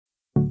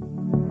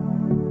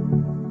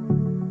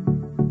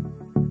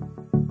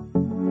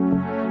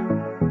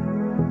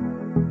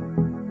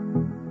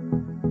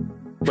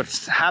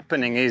what's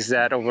happening is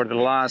that over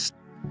the last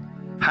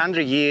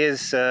 100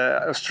 years,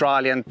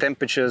 Australian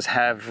temperatures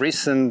have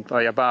risen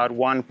by about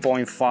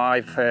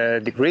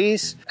 1.5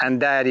 degrees,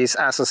 and that is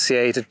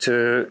associated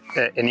to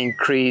an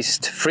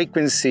increased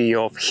frequency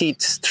of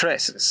heat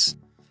stresses.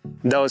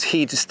 Those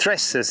heat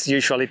stresses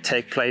usually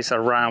take place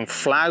around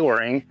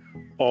flowering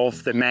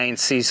of the main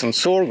season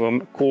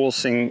sorghum,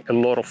 causing a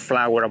lot of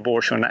flower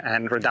abortion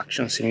and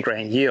reductions in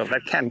grain yield.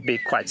 That can be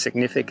quite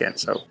significant.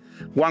 So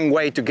one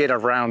way to get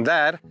around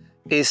that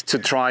is to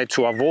try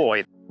to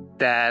avoid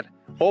that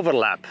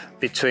overlap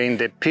between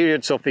the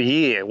periods of the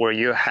year where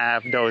you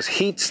have those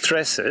heat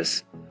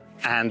stresses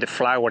and the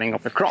flowering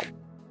of the crop.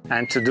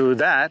 And to do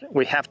that,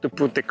 we have to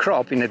put the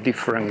crop in a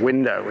different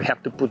window. We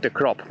have to put the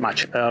crop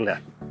much earlier.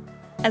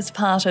 As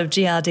part of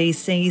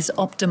GRDC's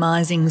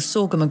Optimising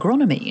sorghum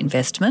agronomy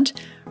investment,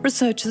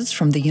 researchers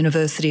from the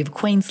University of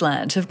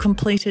Queensland have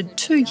completed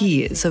 2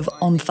 years of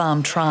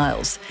on-farm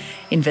trials,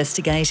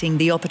 investigating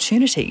the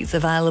opportunities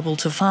available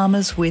to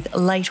farmers with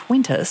late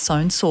winter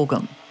sown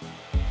sorghum.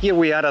 Here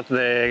we are at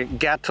the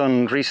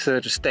Gatton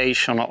Research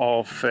Station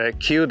of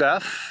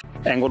QDAF,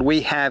 and what we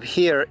have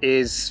here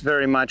is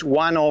very much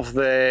one of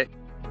the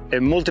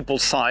multiple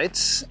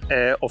sites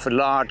of a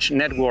large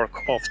network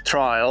of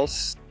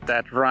trials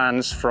that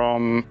runs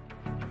from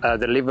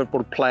the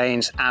Liverpool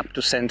Plains up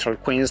to central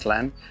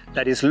Queensland,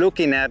 that is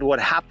looking at what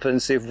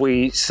happens if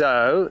we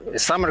sow a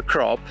summer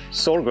crop,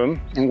 sorghum,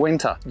 in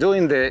winter.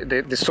 Doing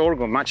the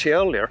sorghum much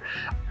earlier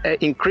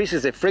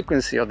increases the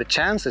frequency or the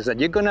chances that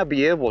you're going to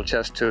be able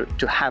just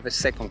to have a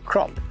second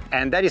crop.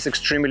 And that is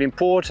extremely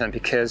important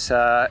because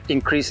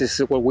increases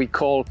what we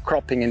call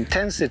cropping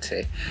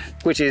intensity,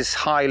 which is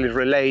highly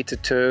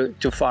related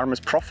to farmers'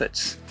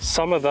 profits.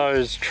 Some of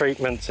those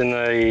treatments in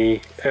the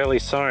early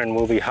sown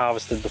will be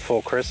harvested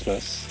before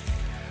Christmas,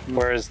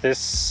 whereas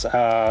this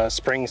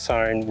spring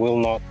sown will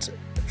not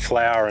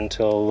flower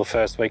until the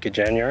first week of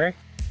January.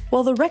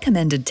 While the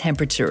recommended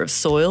temperature of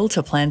soil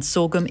to plant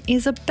sorghum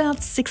is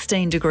about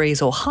 16 degrees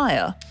or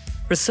higher,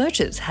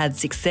 researchers had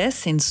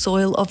success in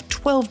soil of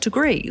 12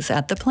 degrees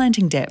at the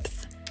planting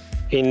depth.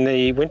 In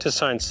the winter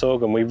sown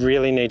sorghum, we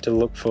really need to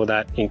look for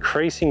that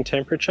increasing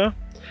temperature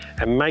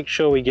and make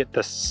sure we get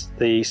the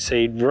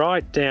seed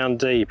right down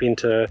deep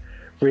into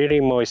really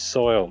moist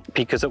soil,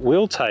 because it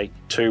will take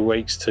 2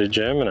 weeks to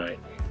germinate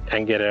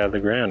and get out of the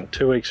ground,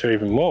 2 weeks or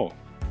even more.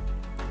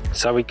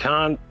 So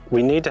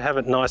we need to have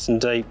it nice and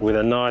deep with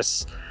a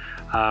nice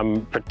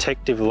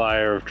protective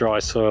layer of dry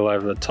soil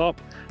over the top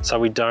so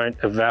we don't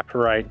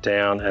evaporate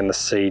down and the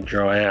seed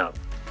dry out.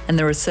 And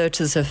the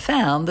researchers have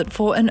found that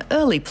for an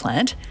early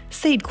plant,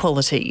 seed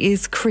quality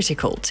is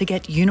critical to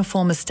get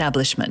uniform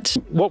establishment.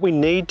 What we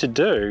need to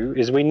do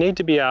is we need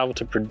to be able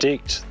to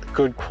predict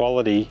good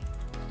quality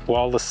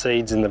while the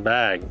seed's in the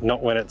bag,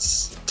 not when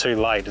it's too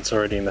late, it's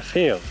already in the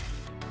field.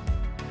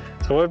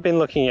 So we've been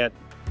looking at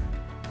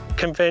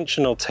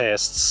conventional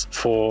tests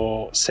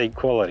for seed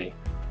quality,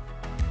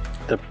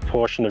 the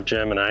proportion of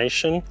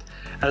germination,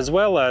 as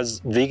well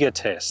as vigour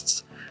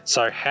tests.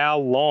 So how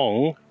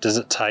long does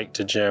it take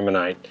to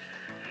germinate?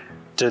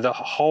 Do the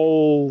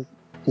whole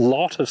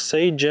lot of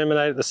seed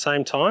germinate at the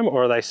same time,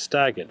 or are they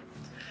staggered?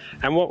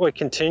 And what we're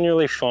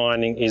continually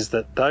finding is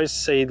that those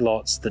seed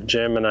lots that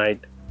germinate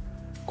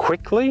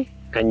quickly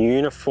and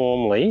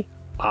uniformly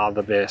are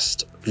the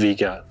best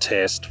vigour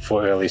test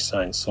for early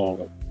sown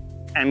sorghum.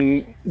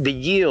 And the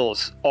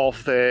yields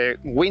of the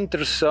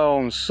winter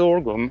sown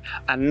sorghum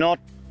are not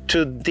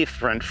too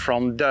different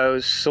from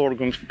those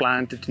sorghums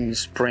planted in the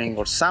spring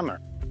or summer,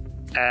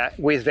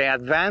 with the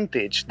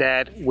advantage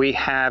that we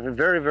have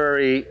very,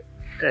 very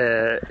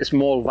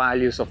small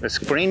values of the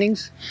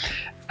screenings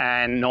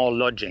and no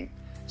lodging.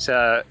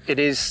 So it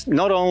is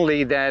not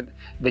only that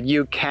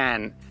you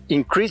can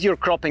increase your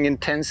cropping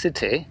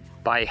intensity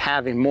by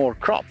having more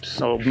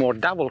crops or more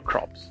double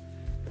crops,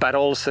 but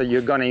also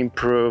you're going to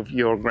improve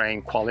your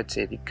grain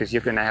quality because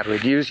you're going to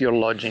reduce your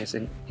lodgings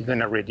and you're going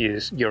to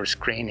reduce your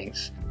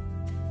screenings.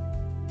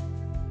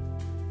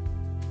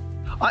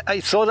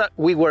 I thought that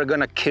we were going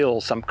to kill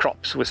some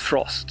crops with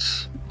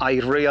frosts. I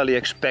really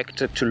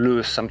expected to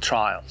lose some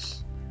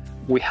trials.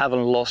 We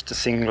haven't lost a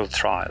single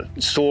trial.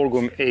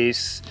 Sorghum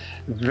is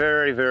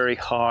very, very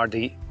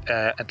hardy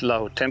at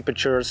low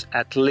temperatures,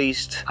 at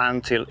least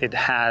until it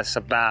has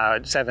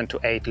about 7 to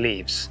 8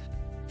 leaves.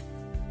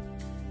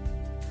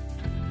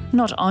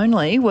 Not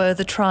only were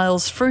the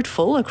trials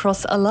fruitful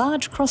across a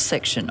large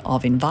cross-section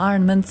of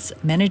environments,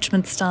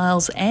 management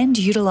styles and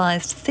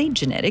utilised seed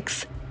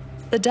genetics,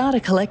 the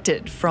data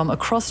collected from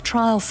across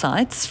trial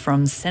sites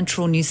from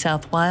central New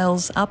South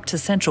Wales up to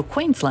central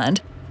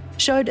Queensland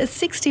showed a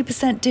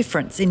 60%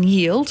 difference in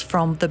yield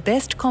from the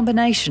best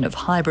combination of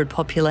hybrid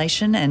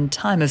population and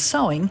time of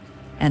sowing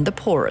and the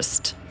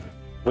poorest.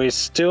 We're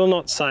still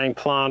not saying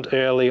plant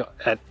early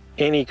at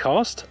any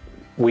cost.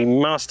 We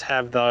must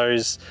have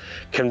those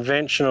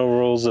conventional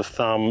rules of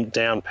thumb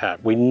down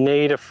pat. We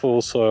need a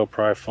full soil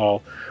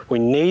profile. We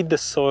need the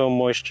soil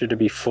moisture to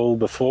be full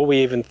before we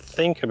even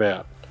think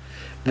about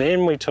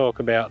Then we talk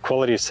about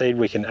quality of seed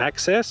we can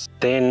access.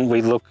 Then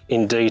we look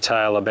in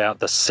detail about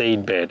the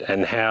seed bed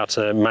and how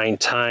to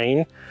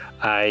maintain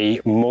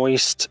a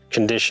moist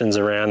conditions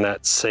around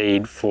that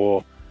seed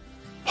for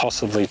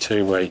possibly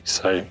 2 weeks.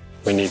 So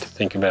we need to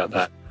think about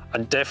that.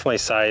 I'd definitely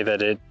say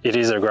that it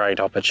is a great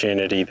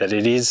opportunity, that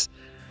it is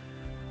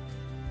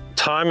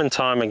time and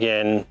time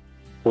again,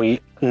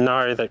 we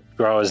know that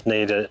growers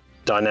need a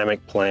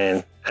dynamic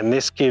plan, and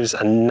this gives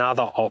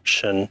another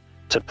option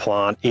to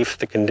plant if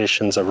the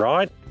conditions are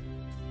right.